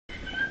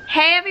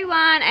Hey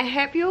everyone, I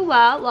hope you're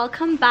well.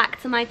 Welcome back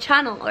to my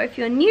channel, or if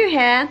you're new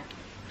here,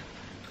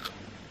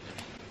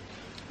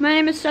 my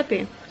name is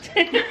Seppi.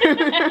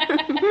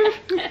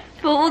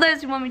 For all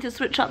those who want me to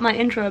switch up my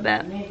intro a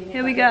bit,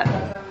 here we go.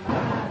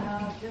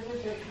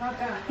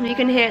 You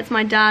can hear it's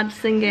my dad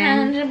singing.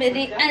 Dad,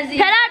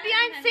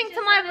 behind sing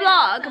to my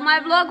vlog. My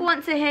vlog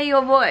wants to hear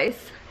your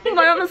voice. My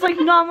mom was like,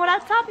 no,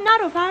 مرتب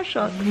نرو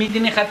فرشاد.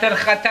 میدونی خطر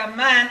خطم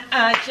من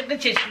عاشق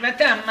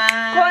چشمتم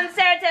من.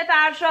 کنسرت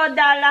فرشاد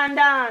در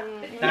لندن.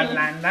 در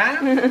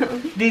لندن؟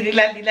 دیدی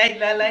لالی لای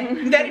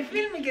لای داری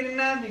فیلم میگیری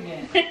نه دیگه.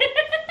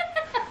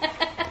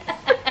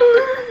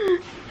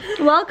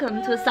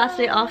 Welcome to a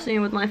Saturday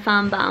afternoon with my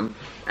fam bam.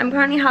 I'm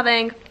currently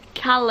having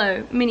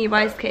Callo mini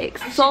rice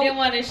cakes. She didn't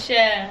want to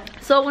share.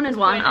 Sol wanted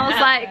one. I was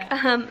like,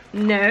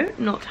 no,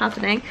 not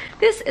happening.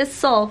 This is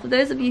Sol. For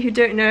those of you who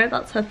don't know,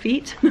 that's her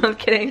feet. No, I'm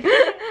kidding.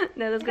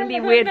 No, there's gonna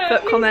be weird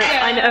foot comments.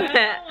 I know it.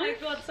 Oh my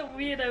god, some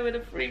weirdo with a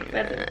freak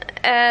fetish.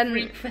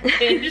 Freak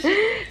fetish.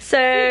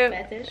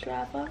 Fetish,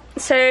 rather.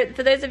 So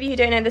for those of you who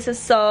don't know, this is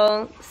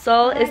Sol.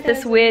 Sol is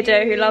this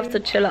weirdo who loves to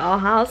chill at our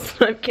house.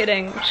 No, I'm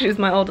kidding. She's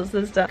my older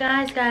sister.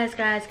 Guys.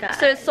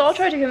 So Sol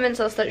tried to convince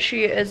us that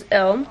she is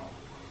ill.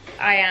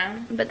 I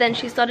am. But then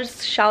she started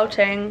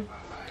shouting,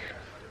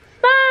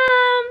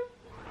 Mom!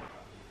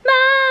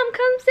 Mom,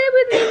 come sit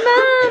with me,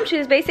 Mom!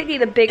 She's basically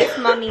the biggest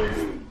mummy's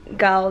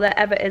girl that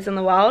ever is in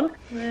the world.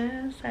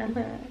 سلام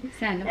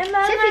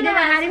چه پدر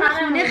حریم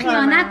خونه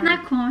خیانت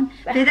نکن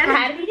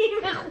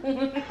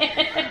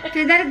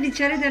پدرت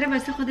بیچاره داره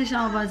واسه خودش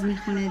آواز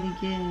میخونه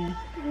دیگه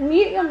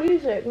Mute your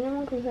music, no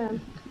one can hear.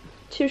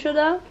 چی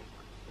شده؟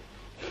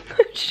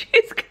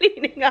 She's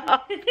cleaning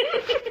up.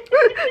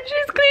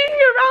 She's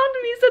cleaning around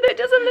me so that it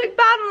doesn't look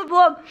bad on the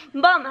vlog.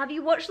 Mum, have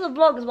you watched the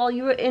vlogs while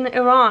you were in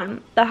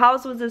Iran? The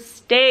house was a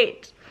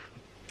state.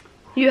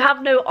 You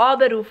have no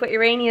arbor for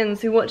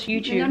Iranians who watch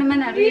YouTube.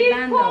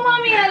 Leave poor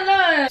mommy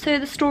alone. So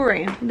the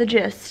story, the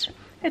gist.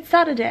 It's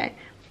Saturday,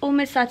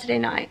 almost Saturday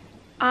night.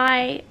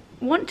 I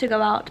want to go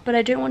out, but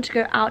I don't want to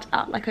go out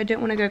like I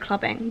don't want to go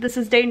clubbing. This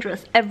is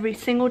dangerous. Every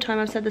single time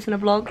I've said this in a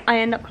vlog, I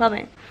end up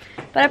clubbing.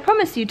 But I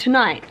promise you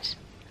tonight,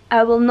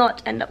 I will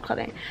not end up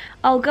clubbing.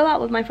 I'll go out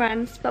with my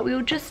friends, but we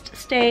will just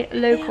stay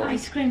local.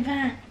 Ice cream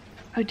van.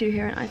 I do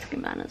hear an ice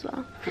cream van as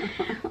well.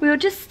 We will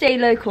just stay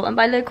local, and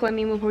by local I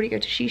mean we'll probably go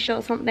to Shisha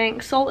or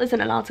something. Sol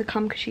isn't allowed to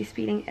come because she's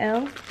feeling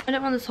ill. I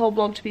don't want this whole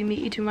vlog to be me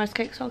eating rice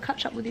cakes, so I'll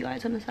catch up with you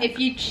guys in a sec. If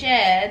you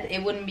shared,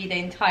 it wouldn't be the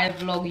entire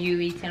vlog you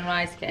eating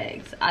rice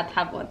cakes. I'd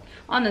have one.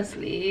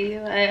 Honestly,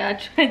 I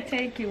try to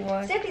take you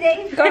one.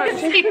 Go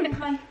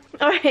on.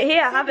 Alright,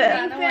 here, have it.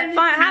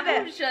 Fine, have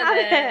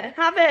it.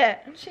 Have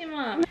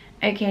it.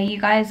 Okay, you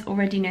guys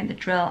already know the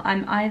drill.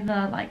 I'm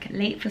either like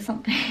late for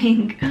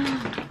something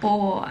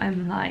or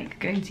I'm like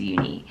going to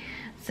uni.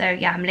 So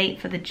yeah, I'm late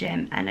for the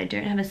gym and I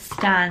don't have a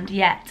stand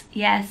yet.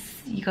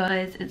 Yes, you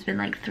guys, it's been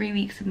like 3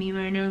 weeks of me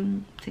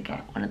running to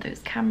get one of those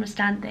camera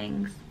stand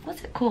things.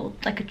 What's it called?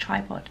 Like a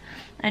tripod.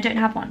 And I don't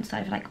have one, so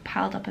I've like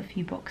piled up a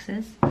few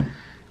boxes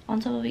on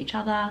top of each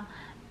other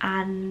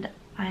and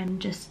I'm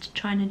just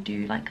trying to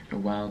do like the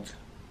world's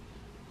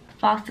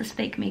fastest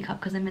fake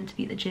makeup because I'm meant to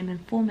be at the gym in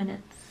 4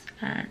 minutes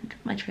and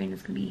my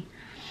trainer's gonna be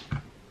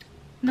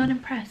not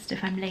impressed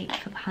if I'm late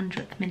for the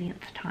 100th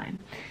millionth time.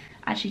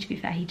 Actually, to be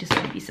fair, he just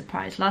won't be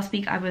surprised. Last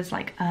week I was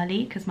like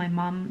early because my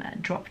mum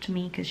dropped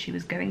me because she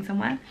was going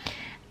somewhere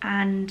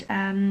and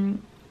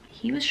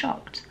he was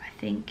shocked. I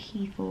think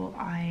he thought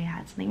I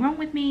had something wrong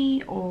with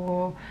me,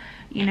 or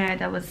you know,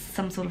 there was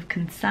some sort of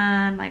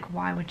concern, like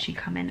why would she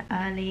come in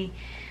early.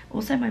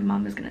 Also, my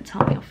mum is going to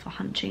tell me off for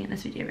hunching in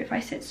this video. If I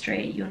sit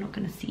straight, you're not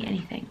going to see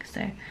anything,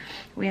 so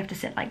we have to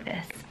sit like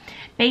this.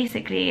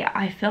 Basically,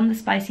 I filmed the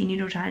spicy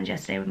noodle challenge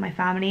yesterday with my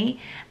family,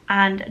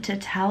 and to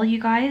tell you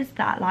guys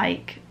that,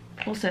 like,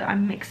 also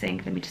I'm mixing,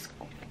 let me just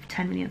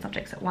 10 million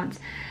subjects at once,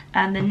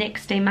 and the NYX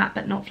Stay Matte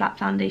But Not Flat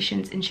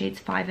foundations in shades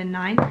 5 and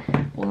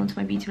 9 all onto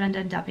my beauty blender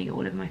and dabbing it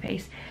all over my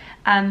face.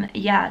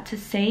 Yeah, to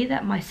say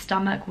that my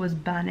stomach was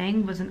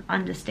burning was an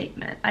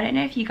understatement. I don't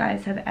know if you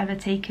guys have ever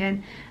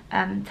taken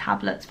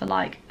tablets for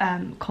like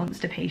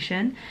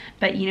constipation,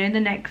 but you know, the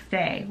next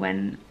day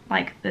when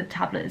like the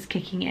tablet is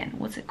kicking in,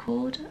 what's it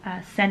called,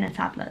 Senna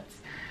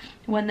tablets,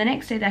 when the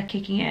next day they're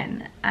kicking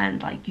in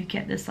and like you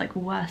get this like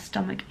worst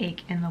stomach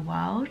ache in the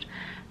world,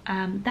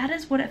 that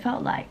is what it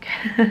felt like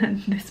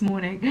this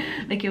morning.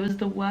 Like, it was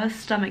the worst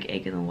stomach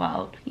ache in the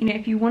world. You know,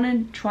 if you want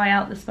to try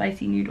out the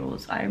spicy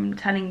noodles, I'm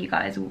telling you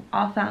guys,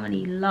 our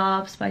family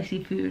loves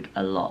spicy food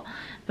a lot,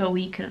 but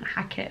we couldn't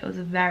hack it. It was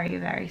very,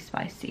 very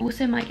spicy.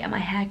 Also might get my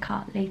hair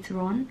cut later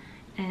on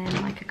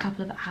in like a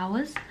couple of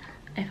hours.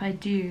 If I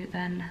do,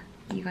 then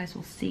you guys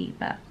will see,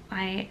 but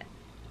I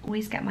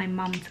always get my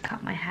mum to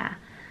cut my hair.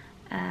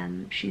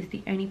 She's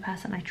the only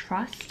person I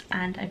trust,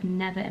 and I've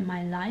never in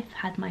my life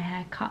had my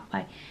hair cut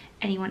by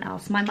anyone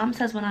else. My mum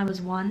says when I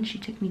was 1, she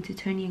took me to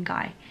Tony and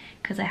Guy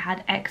because I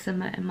had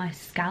eczema in my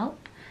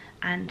scalp,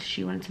 and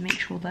she wanted to make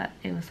sure that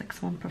it was like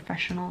someone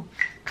professional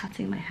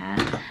cutting my hair,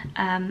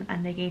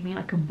 and they gave me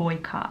like a boy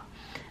cut.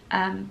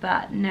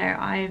 But no,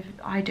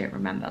 I don't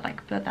remember,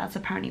 like, but that's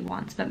apparently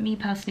once. But me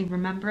personally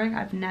remembering,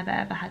 I've never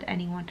ever had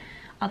anyone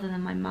other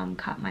than my mum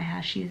cut my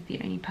hair. She's the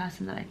only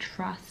person that I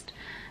trust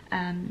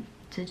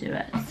to do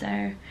it.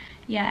 So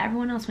yeah,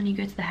 everyone else, when you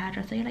go to the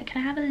hairdresser, you're like,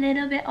 can I have a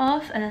little bit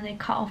off? And then they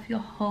cut off your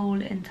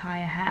whole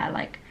entire hair.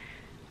 Like,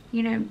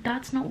 you know,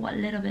 that's not what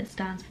little bit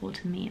stands for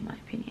to me, in my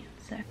opinion.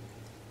 So,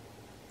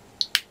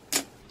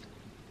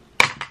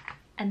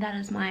 and that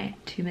is my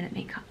 2-minute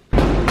makeup.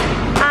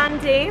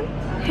 Andy,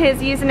 his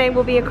username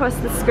will be across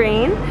the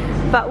screen,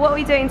 but what are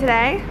we doing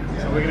today?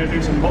 So we're going to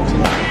do some boxing,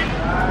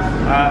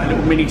 a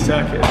little mini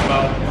circuit as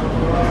well,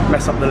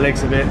 mess up the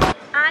legs a bit.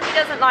 Andy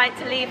doesn't like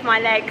to leave my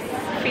legs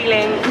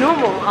feeling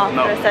normal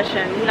after a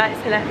session. He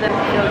likes to let them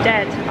feel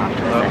dead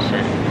after a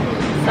session.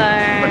 So,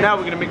 but now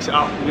we're going to mix it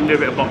up, we're going to do a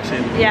bit of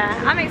boxing. Yeah,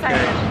 I'm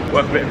excited. Yeah,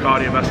 work a bit of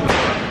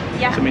cardiovascular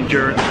stuff, some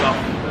endurance stuff,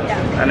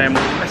 and then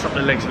we'll mess up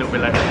the legs a little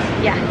bit later.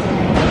 Yeah,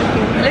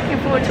 looking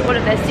forward to all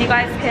of this. You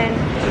guys can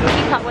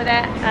keep up with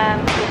it.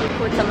 We'll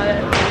record some of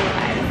it for you guys.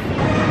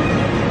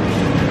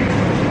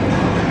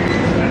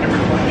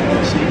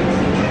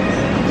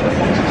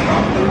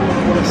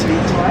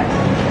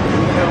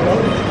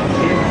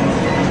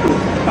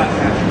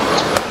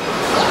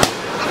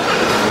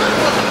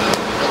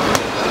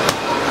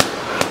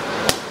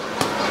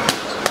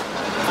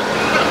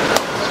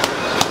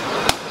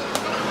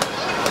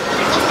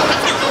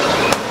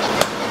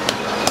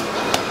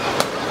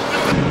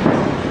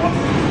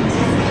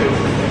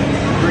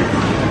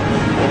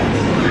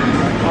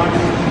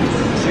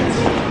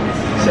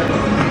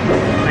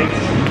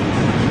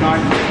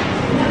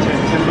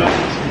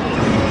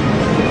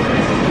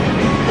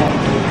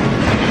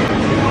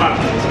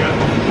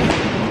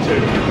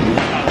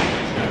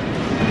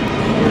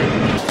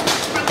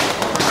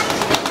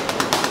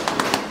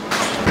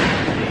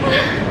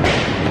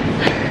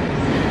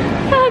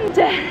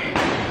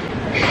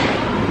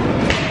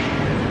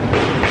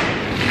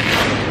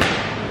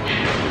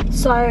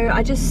 So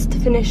I just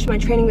finished my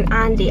training with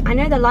Andy. I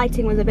know the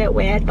lighting was a bit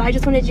weird, but I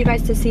just wanted you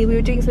guys to see we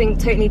were doing something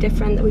totally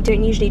different that we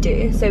don't usually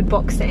do, so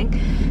boxing.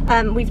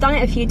 We've done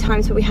it a few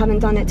times, but we haven't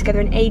done it together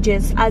in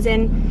ages, as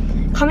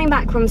in coming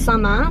back from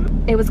summer.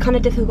 It was kind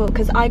of difficult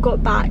because I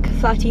got back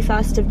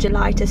 31st of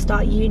July to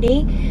start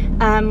uni,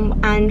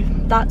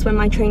 and that's when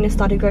my trainer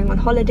started going on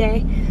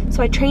holiday.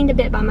 So I trained a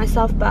bit by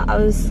myself, but I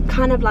was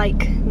kind of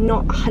like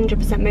not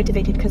 100%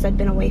 motivated because I'd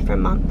been away for a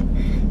month.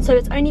 So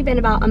it's only been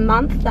about a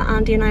month that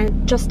Andy and I are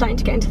just starting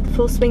to get into the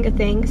full swing of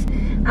things,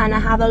 and I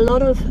have a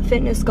lot of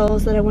fitness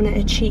goals that I want to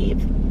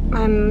achieve.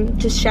 I'm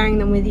just sharing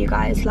them with you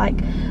guys. Like,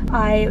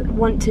 I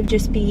want to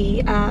just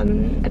be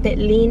a bit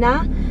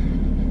leaner,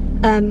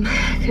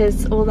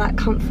 because all that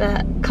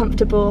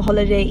comfortable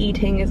holiday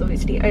eating is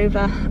obviously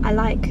over. I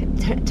like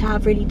to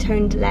have really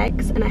toned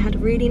legs, and I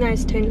had really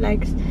nice toned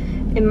legs,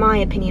 in my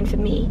opinion, for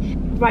me.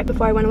 Right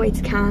before I went away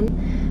to Cannes,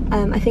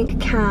 I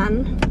think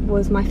Cannes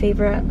was my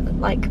favourite,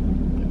 like,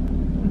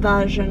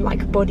 version,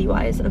 like,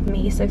 body-wise, of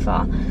me so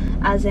far.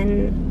 As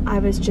in, I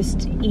was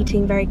just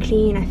eating very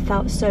clean, I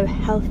felt so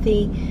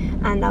healthy,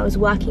 and I was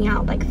working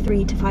out like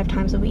 3 to 5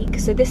 times a week.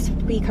 So this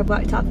week I've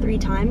worked out 3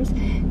 times.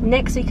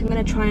 Next week I'm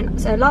going to try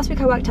and, so last week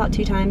I worked out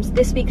 2 times,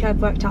 this week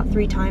I've worked out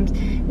 3 times,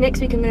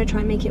 next week I'm going to try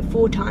and make it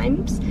 4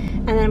 times,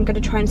 and then I'm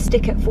going to try and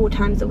stick at 4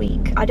 times a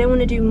week. I don't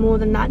want to do more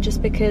than that,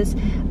 just because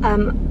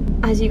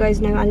as you guys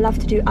know, I love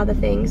to do other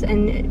things,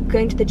 and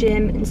going to the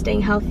gym and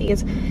staying healthy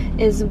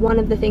is one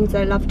of the things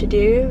that I love to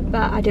do,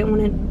 but I don't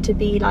want it to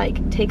be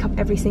like take up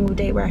every single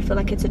day where I feel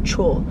like it's a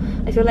chore.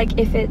 I feel like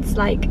if it's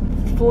like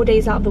 4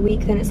 days out of the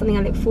week, then it's something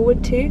I look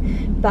forward to,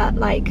 but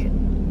like,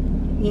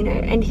 you know,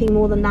 anything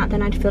more than that,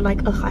 then I'd feel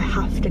like, ugh, I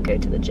have to go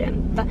to the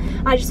gym. But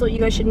I just thought you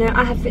guys should know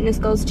I have fitness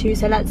goals too,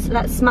 so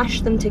let's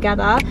smash them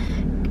together.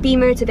 Be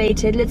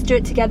motivated, let's do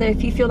it together.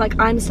 If you feel like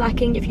I'm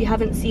slacking, if you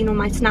haven't seen on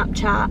my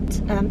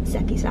Snapchat,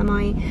 Seppi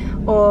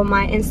Samai, or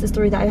my Insta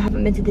story that I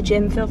haven't been to the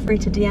gym, feel free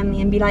to DM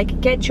me and be like,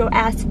 get your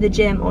ass to the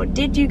gym, or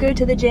did you go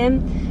to the gym?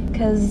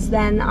 Because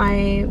then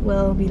I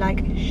will be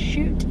like,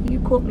 shoot, you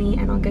caught me,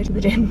 and I'll go to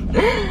the gym.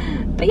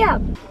 But yeah,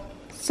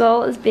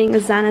 Sol is being a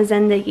Zana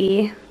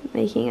Zendegi,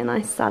 making a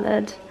nice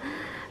salad.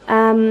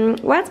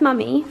 Where's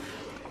Mummy?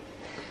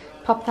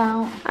 Popped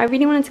out. I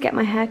really wanted to get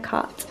my hair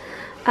cut.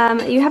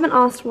 You haven't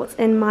asked what's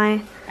in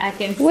my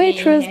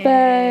Waitrose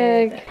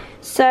bag.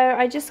 So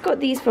I just got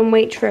these from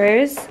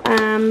Waitrose.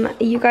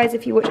 You guys,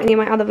 if you watch any of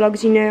my other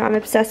vlogs, you know I'm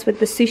obsessed with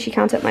the sushi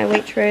counter at my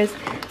Waitrose.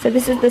 So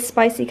this is the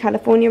spicy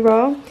California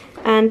roll,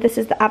 and this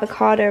is the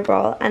avocado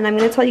roll. And I'm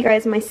going to tell you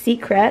guys my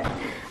secret.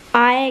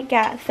 I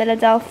get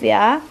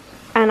Philadelphia,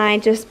 and I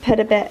just put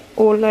a bit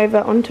all over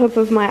on top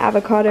of my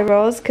avocado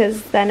rolls,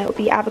 because then it'll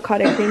be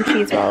avocado cream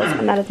cheese rolls,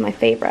 and that is my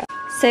favourite.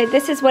 So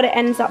this is what it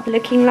ends up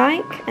looking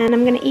like, and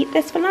I'm gonna eat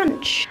this for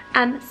lunch.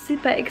 I'm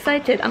super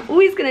excited. I'm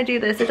always gonna do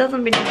this. It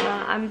doesn't really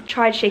matter. I've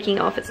tried shaking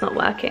it off, it's not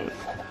working.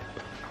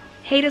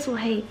 Haters will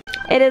hate.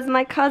 It is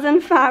my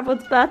cousin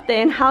Farrell's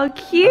birthday, and how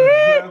cute!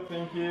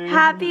 Thank you.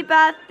 Happy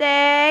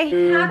birthday!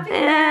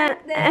 Happy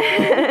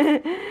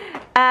birthday!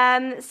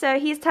 So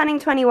he's turning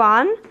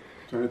 21.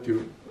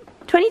 22.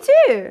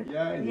 22?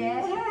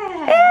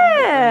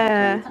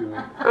 Yeah.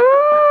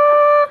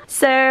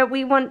 So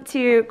we want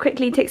to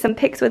quickly take some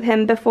pics with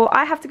him before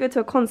I have to go to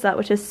a concert,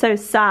 which is so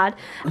sad.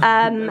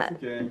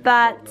 Okay.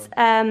 But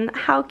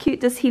how cute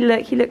does he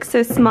look? He looks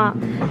so smart.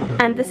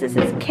 And this is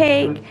his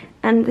cake.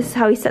 And this is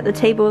how we set the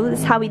table. This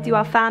is how we do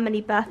our family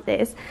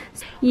birthdays.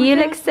 You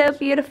look so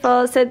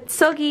beautiful. So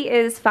Soggy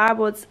is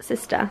Farabod's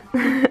sister.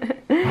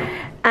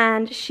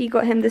 And she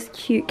got him this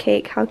cute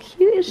cake. How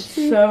cute is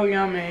she? So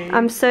yummy.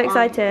 I'm so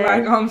excited.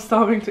 Like, I'm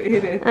starving to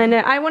eat it. I know.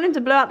 I want him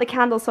to blow out the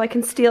candle so I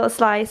can steal a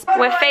slice.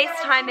 We're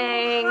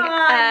FaceTiming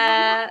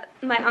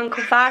my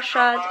Uncle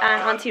Farshad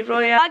and Auntie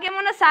Roya.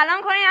 آگمون رو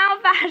سلام کنین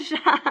Uncle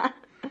Farshad.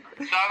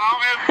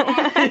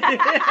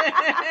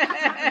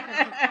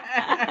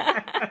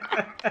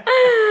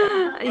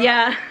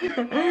 Yeah.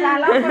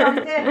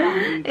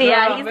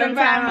 Yeah, he's in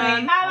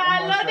Tehran.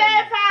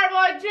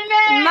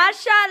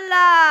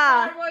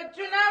 Mashallah.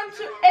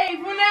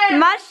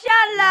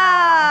 Mashallah.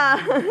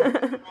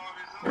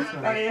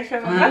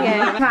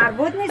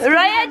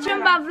 Roya Jun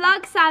ba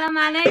vlog salam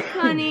aleik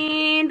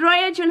konin.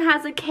 Roya Jun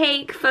has a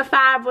cake for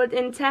Farbod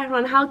in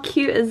Tehran. How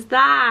cute is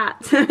that?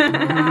 Hello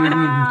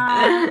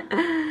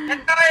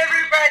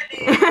everybody.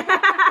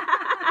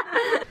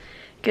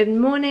 Good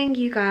morning,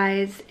 you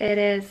guys. It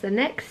is the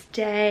next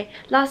day.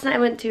 Last night I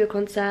went to a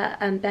concert,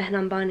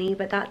 persianbunny,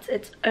 but that's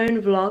its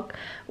own vlog,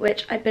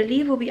 which I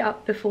believe will be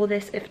up before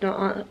this, if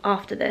not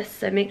after this.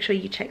 So make sure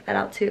you check that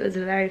out too. It was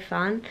very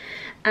fun.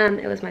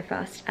 It was my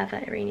first ever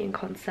Iranian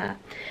concert.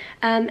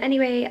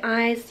 Anyway,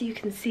 as you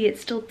can see,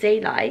 it's still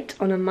daylight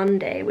on a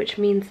Monday, which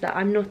means that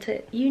I'm not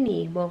at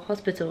uni, well,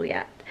 hospital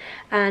yet.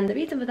 And the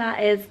reason for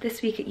that is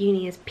this week at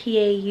uni is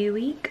PAU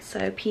week,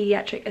 so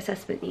Pediatric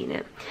Assessment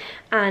Unit,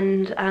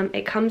 and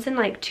it comes in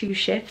like 2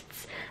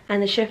 shifts,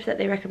 and the shift that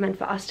they recommend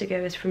for us to go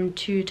is from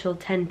 2 till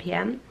 10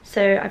 p.m.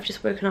 So I've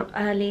just woken up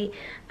early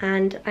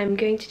and I'm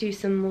going to do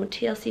some more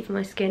TLC for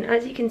my skin.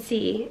 As you can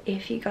see,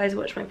 if you guys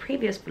watch my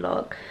previous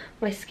vlog,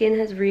 my skin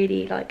has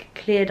really like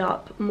cleared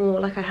up more.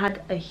 Like I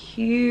had a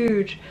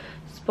huge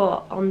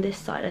spot on this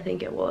side, I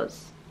think it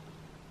was.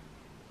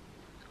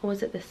 Or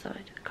was it this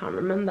side? I can't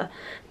remember.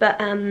 But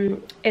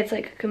it's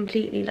like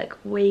completely like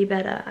way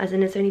better, as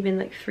in it's only been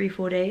like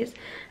 3-4 days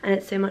and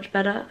it's so much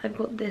better. I've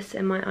got this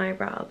in my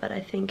eyebrow, but I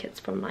think it's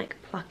from like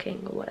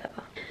plucking or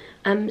whatever.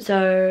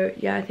 So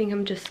yeah, I think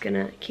I'm just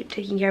gonna keep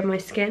taking care of my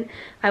skin.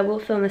 I will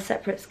film a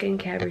separate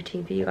skincare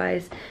routine for you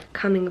guys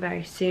coming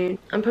very soon.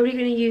 I'm probably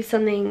gonna use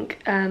something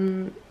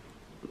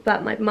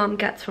that my mum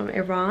gets from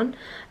Iran,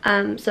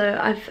 so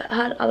I've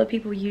heard other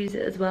people use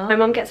it as well. My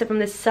mum gets it from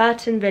this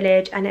certain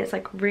village and it's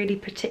like really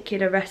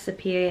particular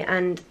recipe,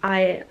 and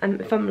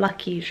if I'm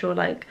lucky, she'll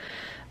like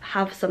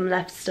have some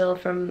left still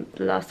from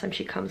the last time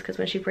she comes, because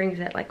when she brings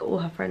it, like all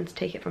her friends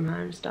take it from her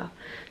and stuff.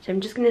 So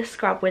I'm just gonna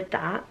scrub with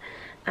that,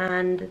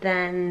 and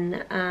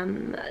then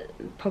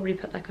probably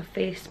put like a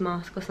face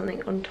mask or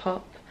something on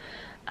top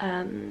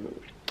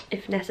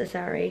if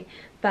necessary,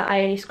 but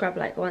I only scrub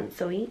like once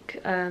a week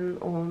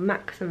or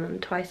maximum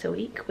twice a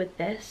week with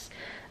this.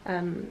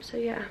 So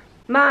yeah.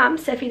 Mom,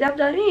 Sefidab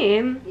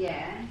Darim.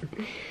 Yeah.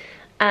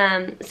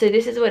 So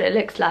this is what it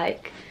looks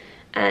like,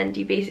 and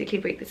you basically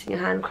break this in your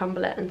hand,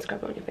 crumble it and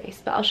scrub it on your face,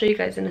 but I'll show you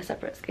guys in a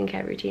separate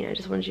skincare routine. I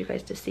just wanted you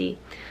guys to see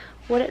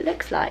what it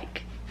looks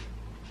like.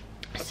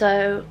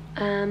 So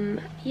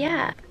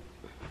yeah,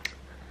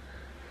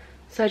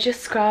 so I just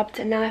scrubbed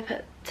and now I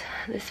put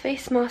this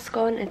face mask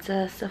on. It's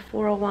a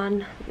Sephora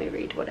one. Let me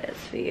read what it is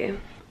for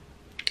you.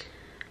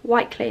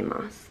 White clay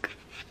mask.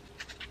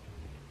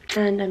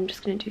 And I'm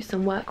just going to do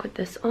some work with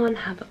this on.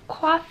 Have a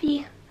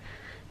coffee.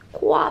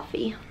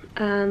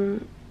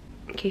 In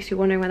case you're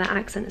wondering where that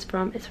accent is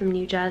from, it's from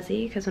New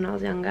Jersey, because when I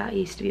was younger I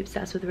used to be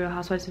obsessed with Real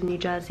Housewives of New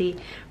Jersey.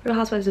 Real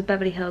Housewives of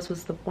Beverly Hills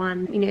was the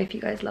one. You know, if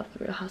you guys love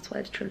the Real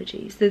Housewives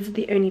trilogies, those are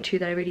the only 2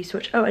 that I really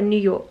switched. Oh, and New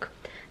York.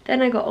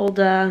 Then I got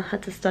older,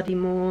 had to study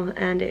more,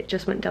 and it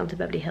just went down to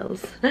Beverly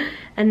Hills.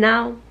 And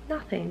now,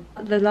 nothing.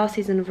 The last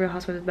season of Real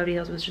Housewives of Beverly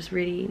Hills was just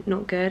really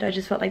not good. I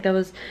just felt like there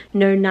was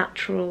no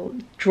natural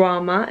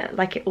drama,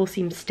 like it all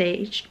seemed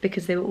staged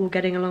because they were all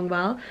getting along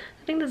well.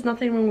 I think there's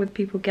nothing wrong with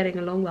people getting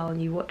along well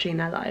and you watching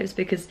their lives,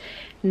 because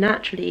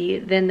naturally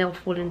then they'll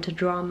fall into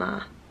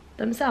drama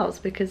themselves,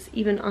 because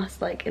even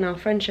us, like in our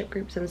friendship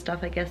groups and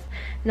stuff, I guess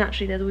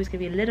naturally there's always gonna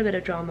be a little bit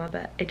of drama,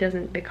 but it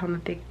doesn't become a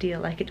big deal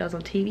like it does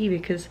on TV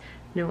because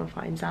no one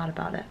finds out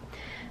about it.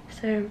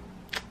 So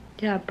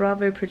yeah,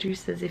 bravo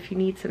producers if you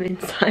need some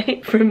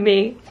insight from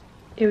me.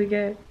 Here we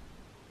go.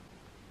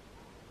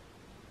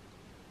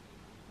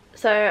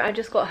 So I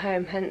just got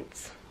home,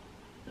 hence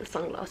the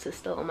sunglasses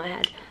still on my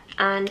head,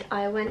 and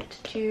I went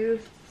to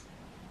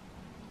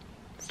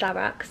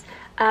Starbucks.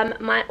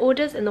 My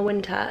orders in the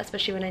winter,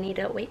 especially when I need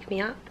it wake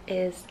me up,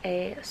 is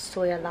a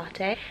soya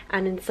latte,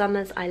 and in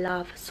summers I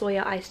love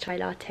soya iced chai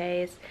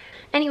lattes.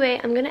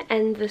 Anyway, I'm gonna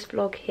end this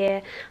vlog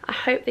here. I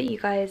hope that you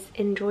guys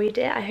enjoyed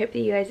it. I hope that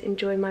you guys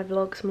enjoy my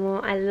vlogs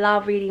more. I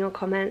love reading your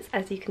comments,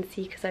 as you can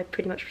see, because I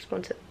pretty much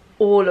respond to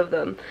all of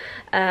them.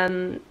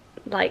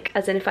 Like,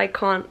 as in if I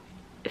can't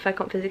if I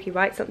can't physically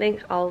write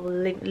something, I'll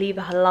leave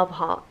a love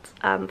heart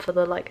for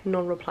the like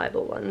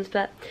non-replyable ones.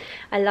 But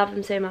I love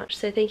them so much.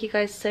 So thank you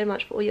guys so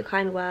much for all your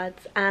kind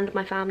words, and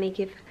my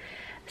family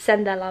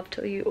send their love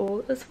to you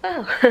all as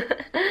well.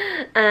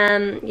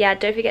 Yeah,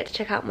 don't forget to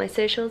check out my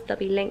socials. They'll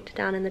be linked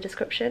down in the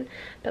description.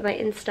 But my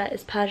Insta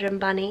is Persian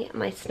Bunny,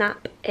 my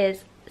Snap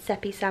is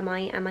Seppi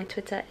Samai, and my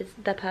Twitter is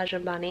the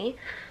Persian Bunny.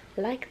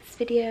 Like this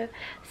video,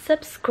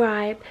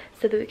 subscribe,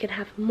 so that we can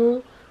have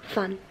more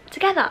fun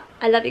together.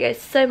 I love you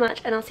guys so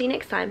much, and I'll see you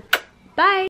next time. Bye.